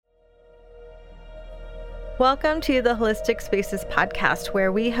Welcome to the Holistic Spaces podcast,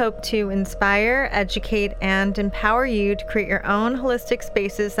 where we hope to inspire, educate, and empower you to create your own holistic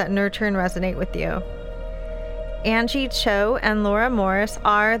spaces that nurture and resonate with you. Angie Cho and Laura Morris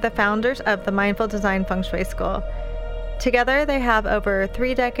are the founders of the Mindful Design Feng Shui School. Together, they have over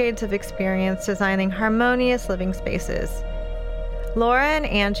 3 decades of experience designing harmonious living spaces. Laura and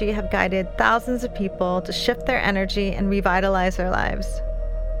Angie have guided thousands of people to shift their energy and revitalize their lives.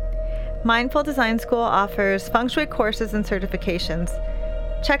 Mindful Design School offers feng shui courses and certifications.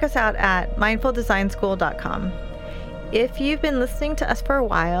 Check us out at mindfuldesignschool.com. If you've been listening to us for a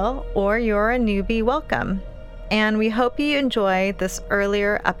while or you're a newbie, welcome. And we hope you enjoy this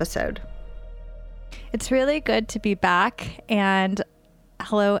earlier episode. It's really good to be back, and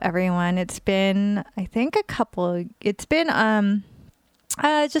hello everyone. It's been,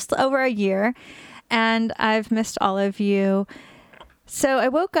 just over a year, and I've missed all of you. So I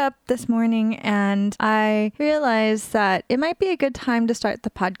woke up this morning and I realized that it might be a good time to start the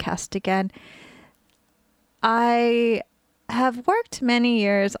podcast again. I have worked many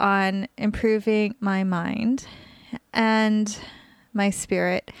years on improving my mind and my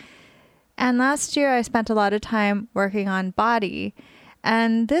spirit. And last year I spent a lot of time working on body.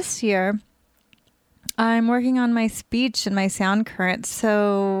 And this year I'm working on my speech and my sound currents.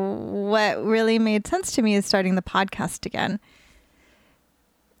 So what really made sense to me is starting the podcast again.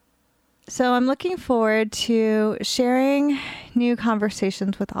 So I'm looking forward to sharing new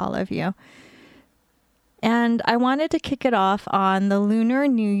conversations with all of you. And I wanted to kick it off on the Lunar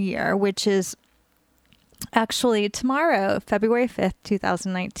New Year, which is actually tomorrow, February 5th,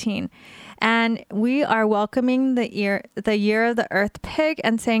 2019. And we are welcoming the year of the Earth Pig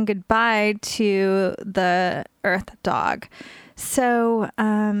and saying goodbye to the Earth Dog. So,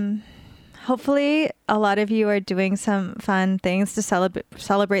 hopefully a lot of you are doing some fun things to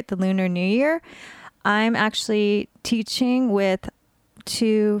celebrate the Lunar New Year. I'm actually teaching with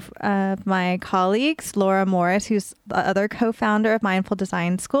 2 of my colleagues, Laura Morris, who's the other co-founder of Mindful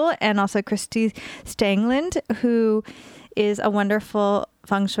Design School, and also Christy Stangland, who is a wonderful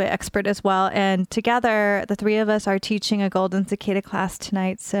feng shui expert as well. And together, the 3 of us are teaching a Golden Cicada class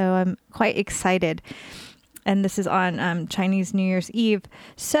tonight, so I'm quite excited. And this is on Chinese New Year's Eve.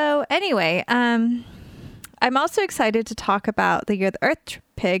 So anyway, I'm also excited to talk about the year of the Earth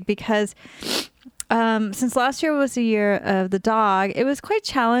Pig because since last year was the year of the dog, it was quite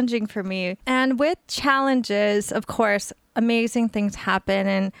challenging for me. And with challenges, of course, amazing things happen,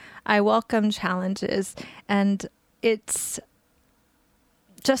 and I welcome challenges. And it's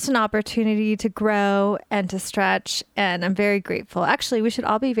just an opportunity to grow and to stretch, and I'm very grateful. Actually, we should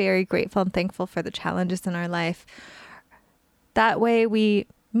all be very grateful and thankful for the challenges in our life. That way we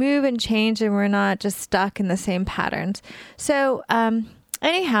move and change and we're not just stuck in the same patterns. So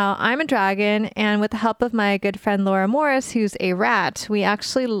anyhow, I'm a dragon, and with the help of my good friend Laura Morris, who's a rat, we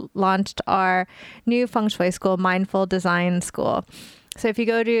actually launched our new feng shui school, Mindful Design School. So if you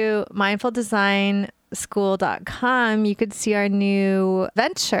go to mindfuldesignschool.com, you could see our new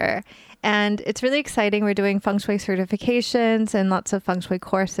venture. And it's really exciting. We're doing feng shui certifications and lots of feng shui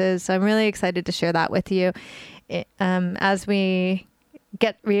courses. So I'm really excited to share that with you as we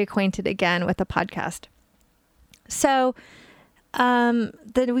get reacquainted again with the podcast. So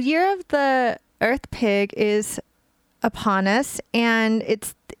the year of the Earth Pig is upon us, and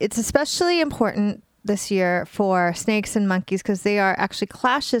it's especially important this year for snakes and monkeys because they are actually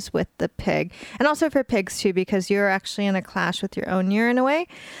clashes with the pig, and also for pigs too, because you're actually in a clash with your own year in a way.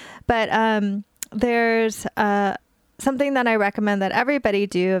 But there's something that I recommend that everybody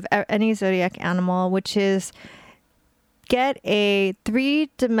do of any zodiac animal, which is get a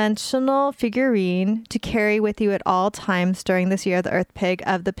 3-dimensional figurine to carry with you at all times during this year of the Earth Pig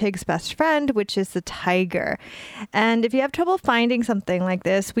of the pig's best friend, which is the tiger. And if you have trouble finding something like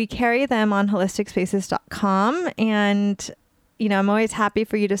this, we carry them on holisticspaces.com. And, I'm always happy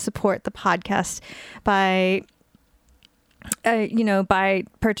for you to support the podcast by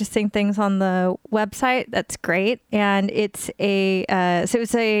purchasing things on the website. That's great. And it's a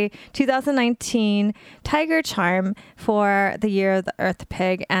 2019 tiger charm for the year of the Earth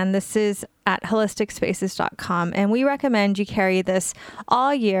Pig. And this is at holisticspaces.com. And we recommend you carry this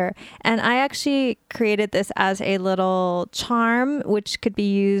all year. And I actually created this as a little charm, which could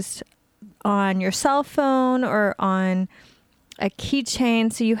be used on your cell phone or on a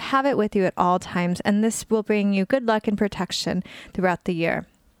keychain, so you have it with you at all times, and this will bring you good luck and protection throughout the year.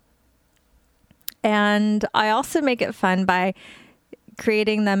 And I also make it fun by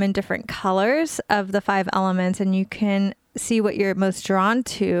creating them in different colors of the 5 elements, and you can see what you're most drawn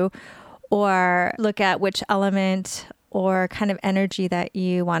to or look at which element or kind of energy that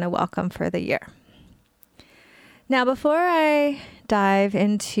you want to welcome for the year. Now, before I dive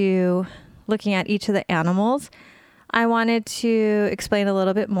into looking at each of the animals, I wanted to explain a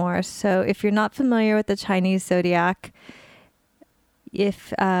little bit more. So if you're not familiar with the Chinese zodiac,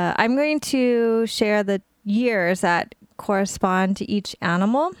 I'm going to share the years that correspond to each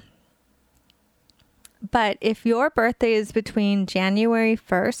animal. But if your birthday is between January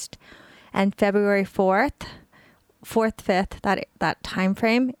 1st and February 4th, 5th, that time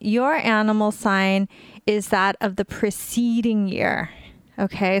frame, your animal sign is that of the preceding year.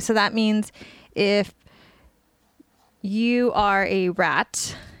 Okay, so that means if you are a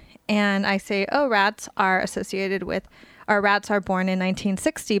rat, and I say, oh, rats are born in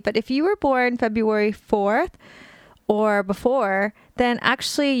 1960, but if you were born February 4th or before, then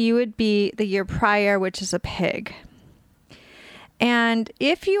actually you would be the year prior, which is a pig. And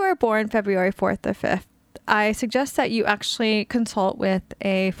if you are born February 4th or 5th, I suggest that you actually consult with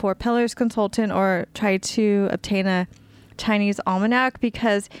a Four Pillars consultant or try to obtain a Chinese almanac,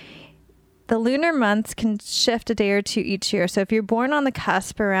 because the lunar months can shift a day or two each year. So if you're born on the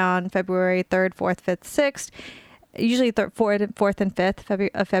cusp around February 3rd, 4th, 5th, 6th, usually 4th and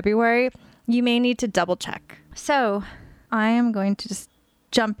 5th of February, you may need to double check. So I am going to just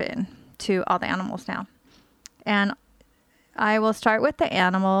jump in to all the animals now. And I will start with the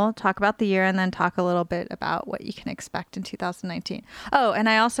animal, talk about the year, and then talk a little bit about what you can expect in 2019. Oh, and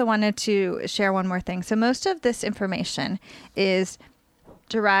I also wanted to share one more thing. So most of this information is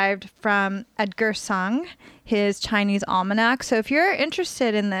derived from Edgar Sung, his Chinese almanac. So if you're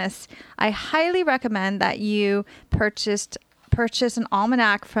interested in this, I highly recommend that you purchase an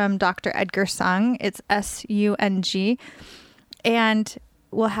almanac from Dr. Edgar Sung. It's Sung, and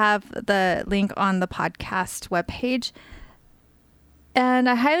we'll have the link on the podcast webpage. And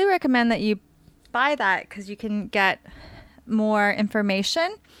I highly recommend that you buy that because you can get more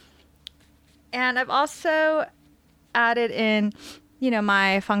information. And I've also added in,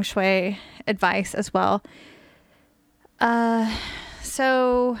 my feng shui advice as well.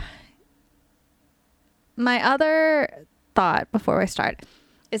 So my other thought before I start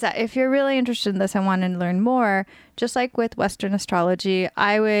is that if you're really interested in this and want to learn more, just like with Western astrology,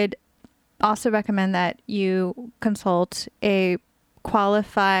 I would also recommend that you consult a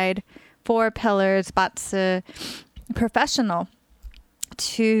qualified Four Pillars Batsi professional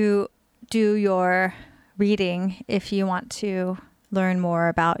to do your reading if you want to learn more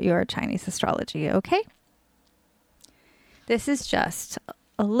about your Chinese astrology, okay? This is just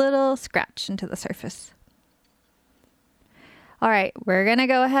a little scratch into the surface. All right, we're going to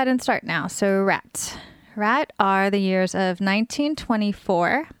go ahead and start now. So rat are the years of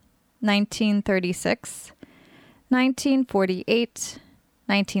 1924, 1936, 1948,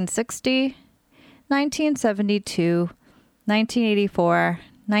 1960, 1972, 1984,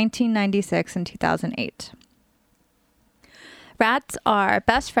 1996, and 2008. Rats are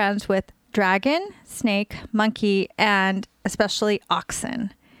best friends with dragon, snake, monkey, and especially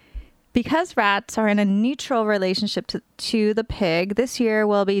oxen. Because rats are in a neutral relationship to the pig, this year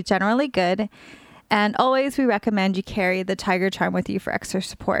will be generally good, and always we recommend you carry the tiger charm with you for extra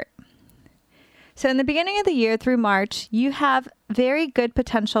support. So in the beginning of the year through March, you have very good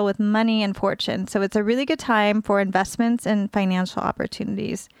potential with money and fortune. So it's a really good time for investments and financial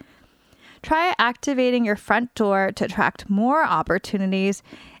opportunities. Try activating your front door to attract more opportunities.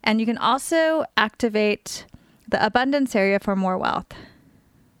 And you can also activate the abundance area for more wealth.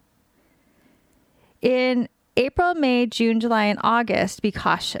 In April, May, June, July, and August, be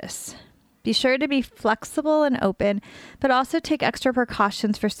cautious. Be sure to be flexible and open, but also take extra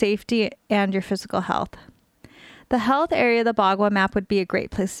precautions for safety and your physical health. The health area of the Bagua map would be a great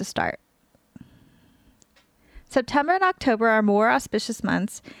place to start. September and October are more auspicious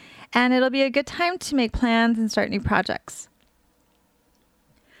months, and it'll be a good time to make plans and start new projects.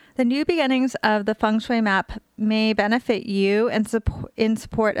 The new beginnings of the feng shui map may benefit you in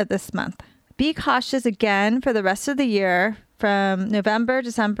support of this month. Be cautious again for the rest of the year from November,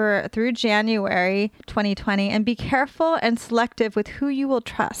 December through January 2020, and be careful and selective with who you will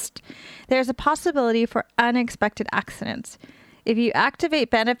trust. There's a possibility for unexpected accidents. If you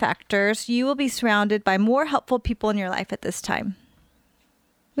activate benefactors, you will be surrounded by more helpful people in your life at this time.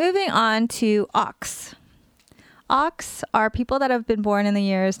 Moving on to ox. Ox are people that have been born in the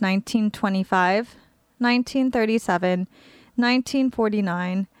years 1925, 1937,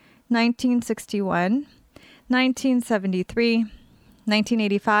 1949, 1961, 1973,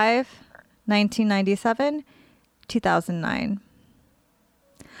 1985, 1997, 2009.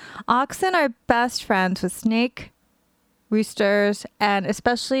 Oxen are best friends with snake, roosters, and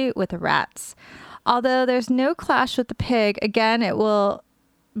especially with rats. Although there's no clash with the pig, again, it will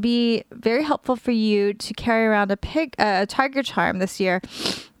be very helpful for you to carry around a tiger charm this year,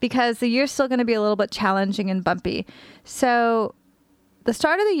 because the year's still going to be a little bit challenging and bumpy. So the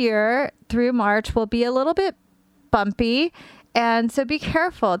start of the year through March will be a little bit bumpy. And so be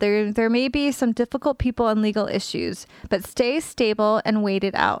careful. There may be some difficult people and legal issues, but stay stable and wait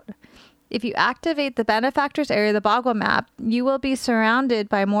it out. If you activate the benefactors area of the Bagua map, you will be surrounded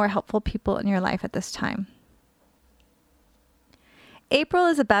by more helpful people in your life at this time. April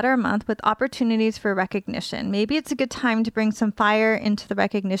is a better month with opportunities for recognition. Maybe it's a good time to bring some fire into the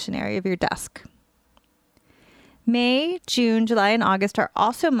recognition area of your desk. May, June, July, and August are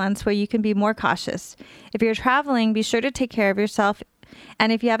also months where you can be more cautious. If you're traveling, be sure to take care of yourself.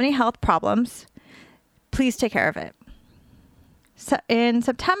 And if you have any health problems, please take care of it. So in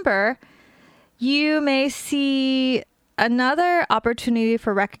September, you may see another opportunity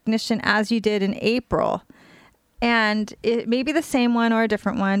for recognition as you did in April. And it may be the same one or a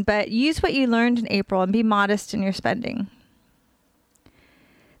different one, but use what you learned in April and be modest in your spending.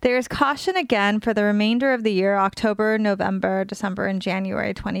 There is caution again for the remainder of the year, October, November, December, and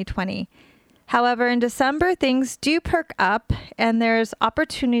January 2020. However, in December, things do perk up and there's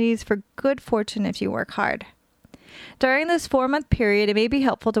opportunities for good fortune if you work hard. During this 4-month period, it may be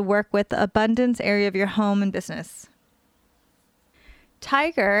helpful to work with the abundance area of your home and business.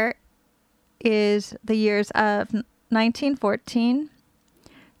 Tiger is the years of 1914,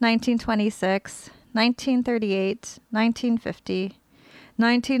 1926, 1938, 1950,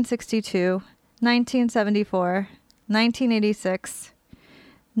 1962, 1974, 1986,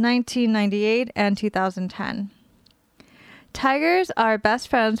 1998, and 2010. Tigers are best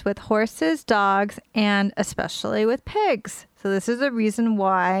friends with horses, dogs, and especially with pigs. So this is a reason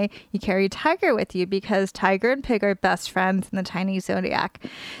why you carry tiger with you, because tiger and pig are best friends in the Chinese zodiac.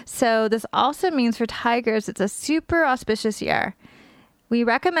 So this also means for tigers, it's a super auspicious year. We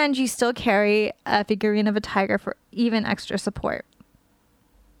recommend you still carry a figurine of a tiger for even extra support.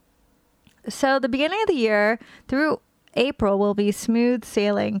 So the beginning of the year through April will be smooth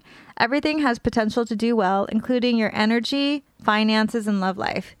sailing. Everything has potential to do well, including your energy, finances, and love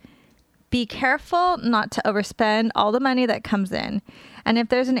life. Be careful not to overspend all the money that comes in. And if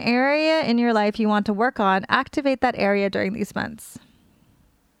there's an area in your life you want to work on, activate that area during these months.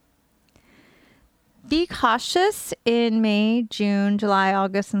 Be cautious in May, June, July,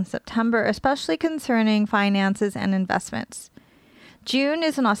 August, and September, especially concerning finances and investments. June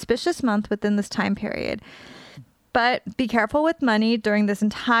is an auspicious month within this time period, but be careful with money during this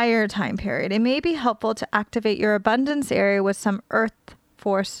entire time period. It may be helpful to activate your abundance area with some earth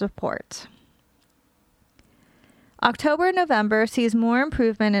force support. October and November sees more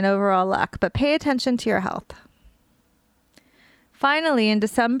improvement in overall luck, but pay attention to your health. Finally, in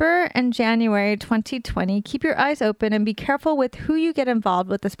December and January 2020, keep your eyes open and be careful with who you get involved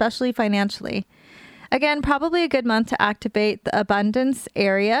with, especially financially. Again, probably a good month to activate the abundance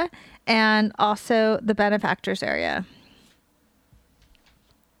area and also the benefactors area.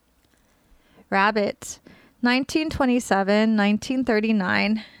 Rabbit, 1927,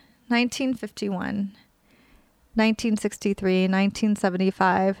 1939, 1951, 1963,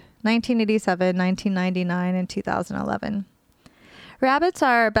 1975, 1987, 1999, and 2011. Rabbits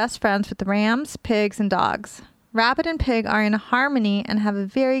are best friends with rams, pigs, and dogs. Rabbit and pig are in harmony and have a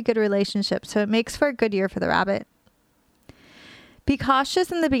very good relationship, so it makes for a good year for the rabbit. Be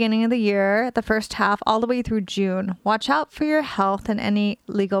cautious in the beginning of the year, the first half, all the way through June. Watch out for your health and any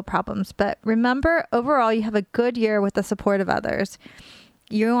legal problems. But remember, overall, you have a good year with the support of others.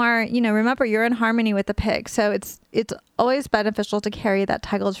 Remember, you're in harmony with the pig. So it's always beneficial to carry that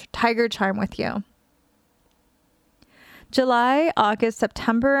tiger charm with you. July, August,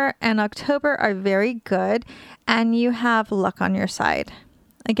 September, and October are very good, and you have luck on your side.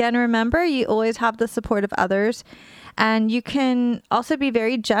 Again, remember, you always have the support of others, and you can also be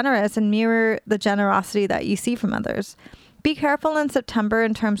very generous and mirror the generosity that you see from others. Be careful in September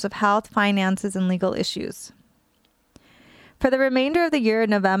in terms of health, finances, and legal issues. For the remainder of the year,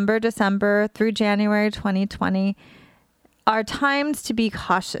 November, December, through January 2020, are times to be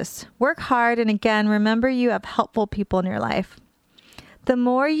cautious. Work hard, and again, remember you have helpful people in your life. The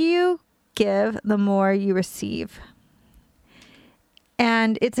more you give, the more you receive.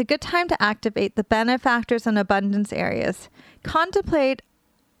 And it's a good time to activate the benefactors and abundance areas. Contemplate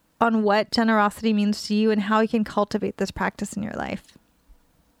on what generosity means to you and how you can cultivate this practice in your life.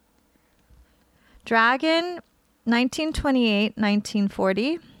 Dragon, 1928,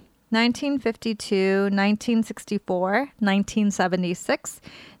 1940. 1952, 1964, 1976,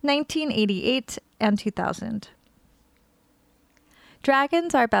 1988, and 2000.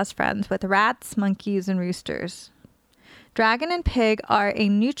 Dragons are best friends with rats, monkeys, and roosters. Dragon and Pig are a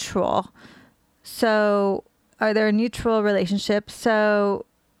neutral. So, they're a neutral relationship. So,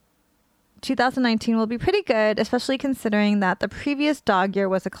 2019 will be pretty good, especially considering that the previous dog year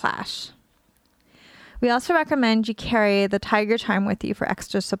was a clash. We also recommend you carry the tiger charm with you for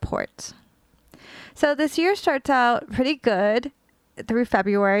extra support. So this year starts out pretty good through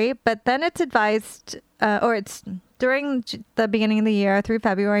February, but then it's advised, it's during the beginning of the year through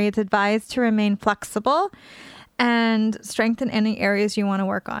February, it's advised to remain flexible and strengthen any areas you want to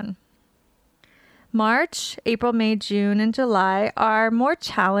work on. March, April, May, June, and July are more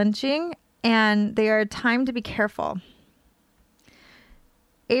challenging, and they are a time to be careful.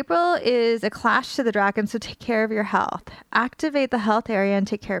 April is a clash to the dragon, so take care of your health. Activate the health area and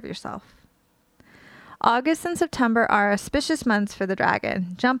take care of yourself. August and September are auspicious months for the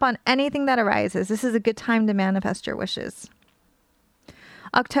dragon. Jump on anything that arises. This is a good time to manifest your wishes.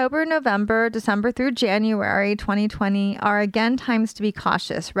 October, November, December through January 2020 are again times to be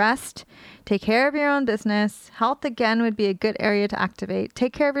cautious. Rest, take care of your own business. Health again would be a good area to activate.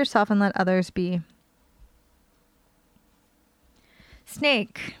 Take care of yourself and let others be.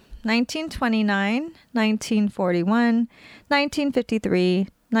 Snake, 1929, 1941, 1953,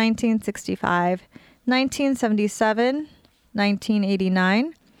 1965, 1977,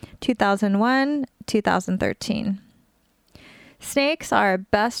 1989, 2001, 2013. Snakes are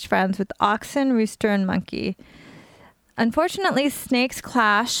best friends with oxen, rooster, and monkey. Unfortunately, snakes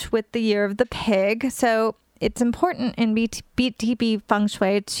clash with the year of the pig, so it's important in BTB Feng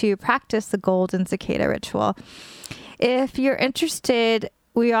Shui to practice the golden cicada ritual. If you're interested,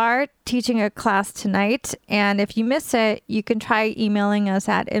 we are teaching a class tonight, and if you miss it, you can try emailing us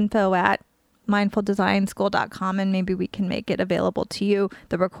at info@mindfuldesignschool.com, and maybe we can make it available to you,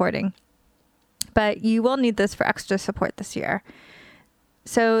 the recording. But you will need this for extra support this year.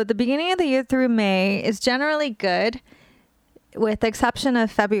 So the beginning of the year through May is generally good, with the exception of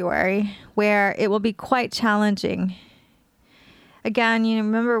February, where it will be quite challenging. Again, you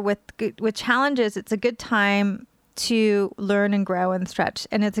remember with challenges, it's a good time to learn and grow and stretch.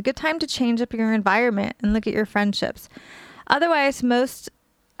 And it's a good time to change up your environment and look at your friendships. Otherwise, most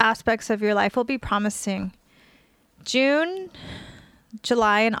aspects of your life will be promising. June,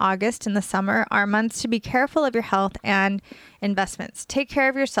 July, and August in the summer are months to be careful of your health and investments. Take care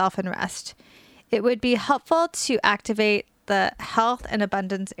of yourself and rest. It would be helpful to activate the health and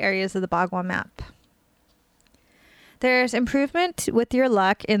abundance areas of the Bagua map. There's improvement with your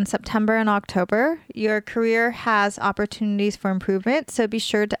luck in September and October. Your career has opportunities for improvement, so be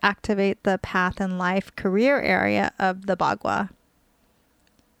sure to activate the path and life career area of the Bagua.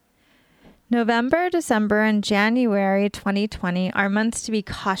 November, December, and January 2020 are months to be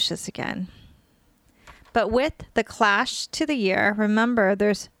cautious again. But with the clash to the year, remember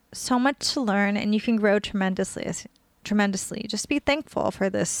there's so much to learn and you can grow tremendously. Just be thankful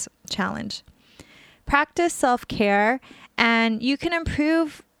for this challenge. Practice self-care, and you can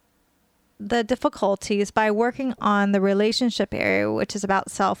improve the difficulties by working on the relationship area, which is about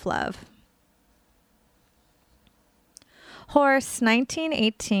self-love. Horse,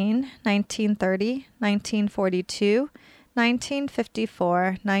 1918, 1930, 1942,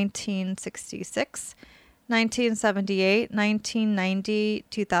 1954, 1966, 1978, 1990,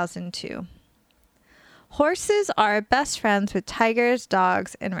 2002. Horses are best friends with tigers,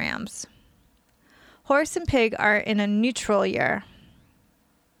 dogs, and rams. Horse and pig are in a neutral year.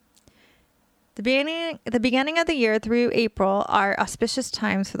 The beginning of the year through April are auspicious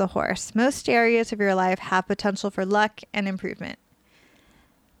times for the horse. Most areas of your life have potential for luck and improvement.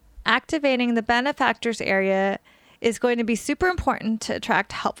 Activating the benefactors area is going to be super important to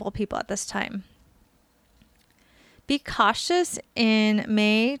attract helpful people at this time. Be cautious in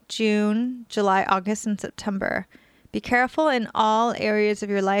May, June, July, August, and September. Be careful in all areas of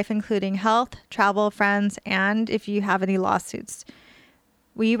your life, including health, travel, friends, and if you have any lawsuits.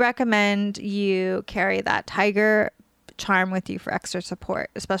 We recommend you carry that tiger charm with you for extra support,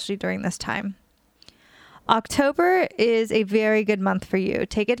 especially during this time. October is a very good month for you.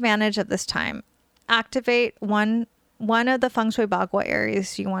 Take advantage of this time. Activate one of the Feng Shui Bagua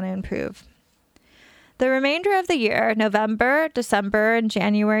areas you want to improve. The remainder of the year, November, December, and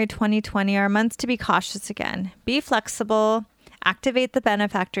January 2020 are months to be cautious again. Be flexible. Activate the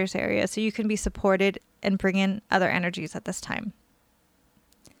benefactors area so you can be supported and bring in other energies at this time.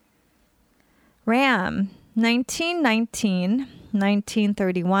 Ram, 1919,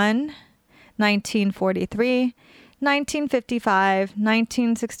 1931, 1943, 1955,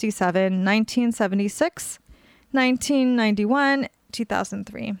 1967, 1976, 1991,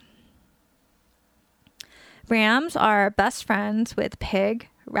 2003. Rams are best friends with pig,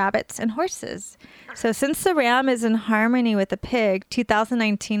 rabbits, and horses. So since the ram is in harmony with the pig,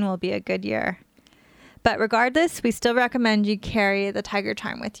 2019 will be a good year. But regardless, we still recommend you carry the tiger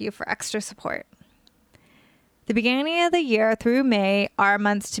charm with you for extra support. The beginning of the year through May are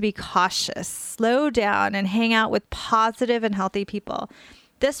months to be cautious, slow down, and hang out with positive and healthy people.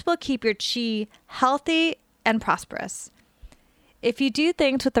 This will keep your chi healthy and prosperous. If you do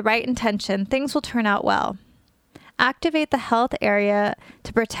things with the right intention, things will turn out well. Activate the health area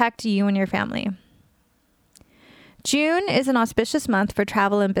to protect you and your family. June is an auspicious month for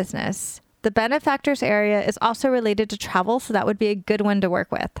travel and business. The benefactors area is also related to travel, so that would be a good one to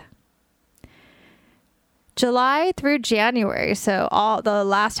work with. July through January, so all the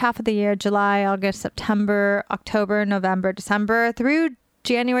last half of the year, July, August, September, October, November, December, through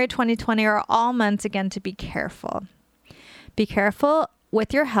January 2020 are all months again to be careful. Be careful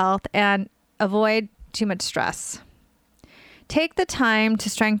with your health and avoid too much stress. Take the time to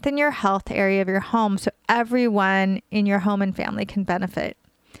strengthen your health area of your home so everyone in your home and family can benefit.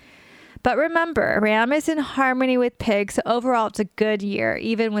 But remember, ram is in harmony with pig, so overall it's a good year,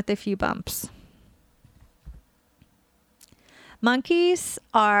 even with a few bumps. Monkeys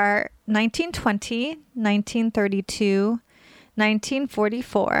are 1920, 1932,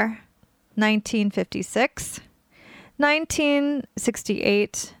 1944, 1956,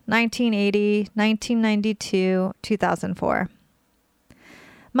 1968, 1980, 1992, 2004.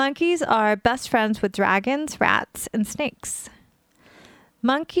 Monkeys are best friends with dragons, rats, and snakes.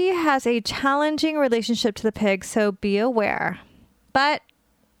 Monkey has a challenging relationship to the pig, so be aware. But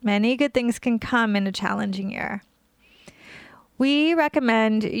many good things can come in a challenging year. We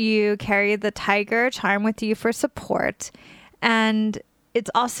recommend you carry the tiger charm with you for support. And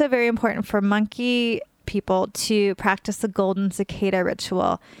it's also very important for monkey people to practice the golden cicada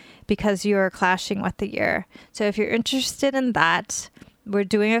ritual because you're clashing with the year. So if you're interested in that, we're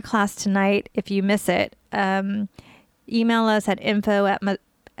doing a class tonight. If you miss it, email us at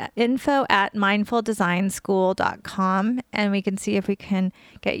info@mindfuldesignschool.com and we can see if we can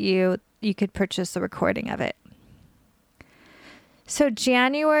get you could purchase the recording of it. So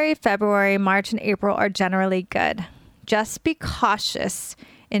January, February, March, and April are generally good. Just be cautious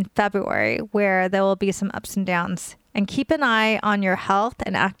in February where there will be some ups and downs, and keep an eye on your health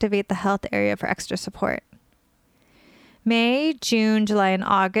and activate the health area for extra support. May, June, July, and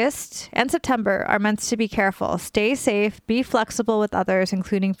August, and September are months to be careful. Stay safe, be flexible with others,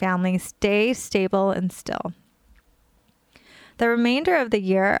 including family, stay stable and still. The remainder of the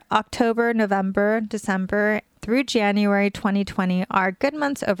year, October, November, December, through January 2020 are good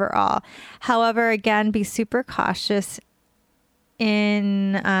months overall. However, again, be super cautious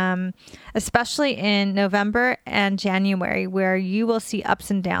especially in November and January, where you will see ups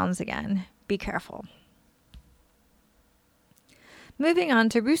and downs again. Be careful. Moving on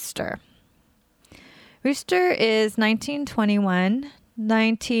to Rooster. Rooster is 1921,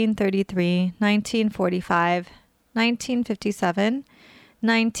 1933, 1945, 1957,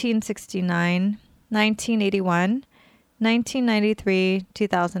 1969, 1981, 1993,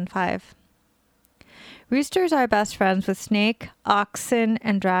 2005. Roosters are best friends with snake, oxen,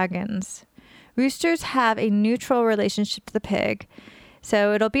 and dragons. Roosters have a neutral relationship to the pig,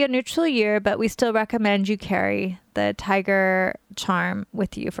 so it'll be a neutral year, but we still recommend you carry the tiger charm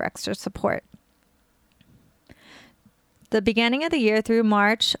with you for extra support. The beginning of the year through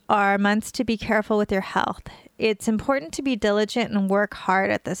March are months to be careful with your health. It's important to be diligent and work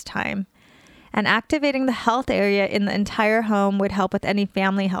hard at this time. And activating the health area in the entire home would help with any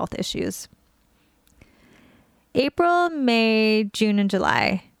family health issues. April, May, June, and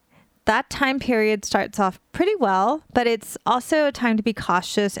July. That time period starts off pretty well, but it's also a time to be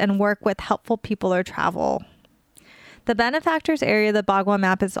cautious and work with helpful people or travel. The benefactors area of the Bagua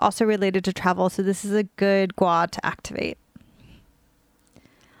map is also related to travel, so this is a good gua to activate.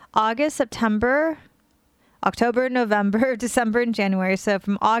 August, September, October, November, December, and January. So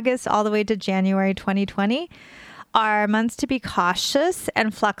from August all the way to January 2020 are months to be cautious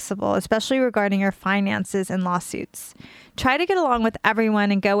and flexible, especially regarding your finances and lawsuits. Try to get along with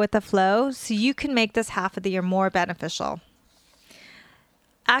everyone and go with the flow so you can make this half of the year more beneficial.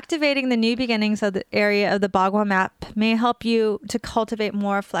 Activating the new beginnings of the area of the Bagua map may help you to cultivate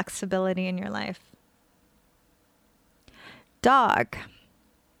more flexibility in your life. Dog.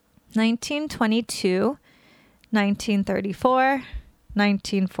 1922, 1934,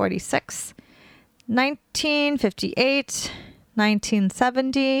 1946, 1958,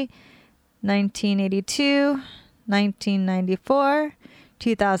 1970, 1982, 1994,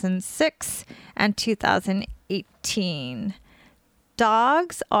 2006, and 2018.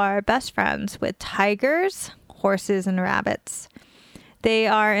 Dogs are best friends with tigers, horses, and rabbits. They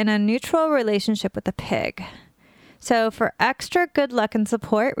are in a neutral relationship with the pig. So for extra good luck and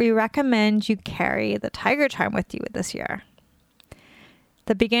support, we recommend you carry the tiger charm with you this year.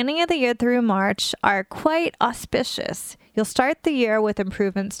 The beginning of the year through March are quite auspicious. You'll start the year with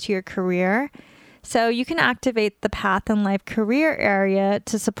improvements to your career, so you can activate the Path in Life career area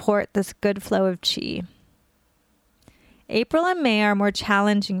to support this good flow of chi. April and May are more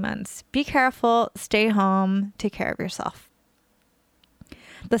challenging months. Be careful, stay home, take care of yourself.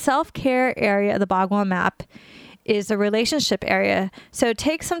 The self-care area of the Bhagwan map is a relationship area, so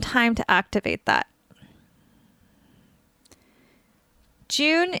take some time to activate that.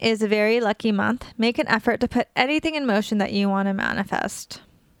 June is a very lucky month. Make an effort to put anything in motion that you want to manifest.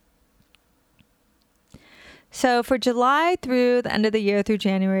 So for July through the end of the year through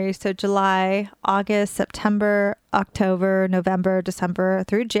January, so July, August, September, October, November, December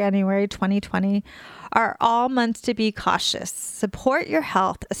through January 2020 are all months to be cautious. Support your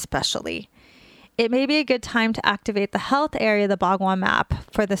health especially. It may be a good time to activate the health area of the Bhagwan map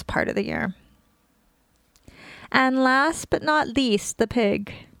for this part of the year. And last but not least, the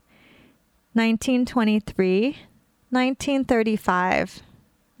pig. 1923, 1935,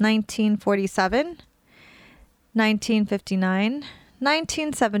 1947, 1959,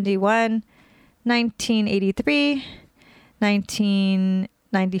 1971, 1983,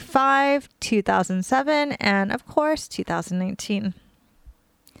 1995, 2007, and of course, 2019.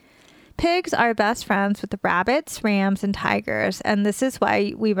 Pigs are best friends with rabbits, rams, and tigers, and this is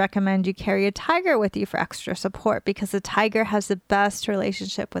why we recommend you carry a tiger with you for extra support, because the tiger has the best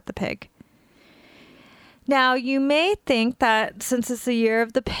relationship with the pig. Now, you may think that since it's the year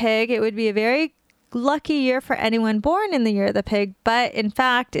of the pig, it would be a very lucky year for anyone born in the year of the pig, but in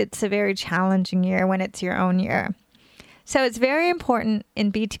fact, it's a very challenging year when it's your own year. So it's very important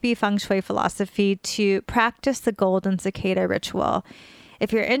in BTB Feng Shui philosophy to practice the Golden Cicada ritual.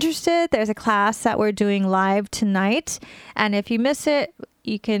 If you're interested, there's a class that we're doing live tonight. And if you miss it,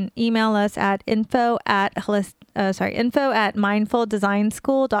 you can email us at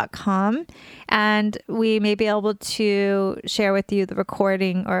info@mindfuldesignschool.com. And we may be able to share with you the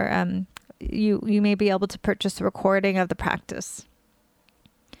recording, or you may be able to purchase the recording of the practice.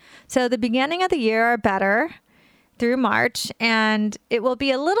 So the beginning of the year are better through March, and it will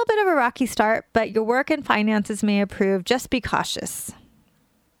be a little bit of a rocky start, but your work and finances may improve. Just be cautious.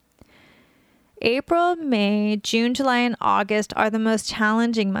 April, May, June, July, and August are the most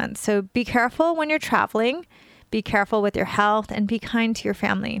challenging months. So be careful when you're traveling, be careful with your health, and be kind to your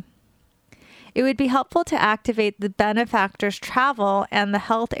family. It would be helpful to activate the benefactor's travel and the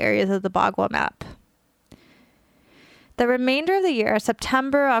health areas of the Bhagwan map. The remainder of the year,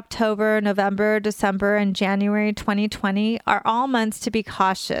 September, October, November, December, and January 2020 are all months to be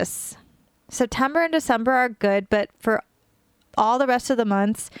cautious. September and December are good, but for all the rest of the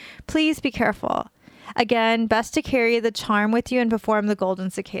months, please be careful. Again, best to carry the charm with you and perform the Golden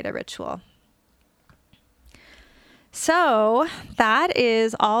Cicada ritual. So that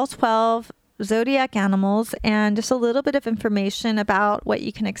is all 12 zodiac animals and just a little bit of information about what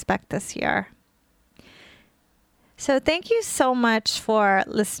you can expect this year. So thank you so much for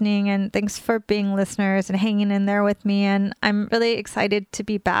listening, and thanks for being listeners and hanging in there with me. And I'm really excited to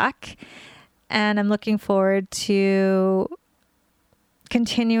be back, and I'm looking forward to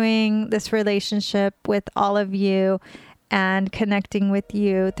continuing this relationship with all of you and connecting with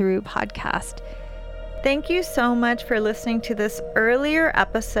you through podcast. Thank you so much for listening to this earlier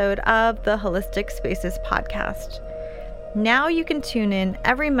episode of the Holistic Spaces podcast. Now you can tune in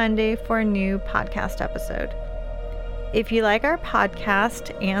every Monday for a new podcast episode. If you like our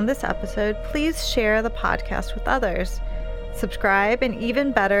podcast and this episode, please share the podcast with others. Subscribe, and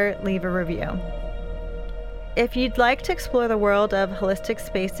even better, leave a review. If you'd like to explore the world of holistic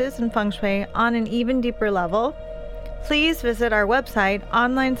spaces and feng shui on an even deeper level, please visit our website,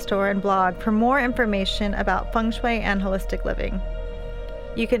 online store, and blog for more information about feng shui and holistic living.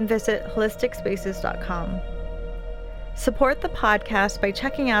 You can visit holisticspaces.com. Support the podcast by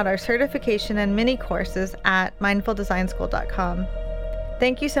checking out our certification and mini courses at mindfuldesignschool.com.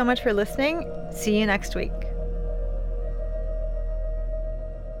 Thank you so much for listening. See you next week.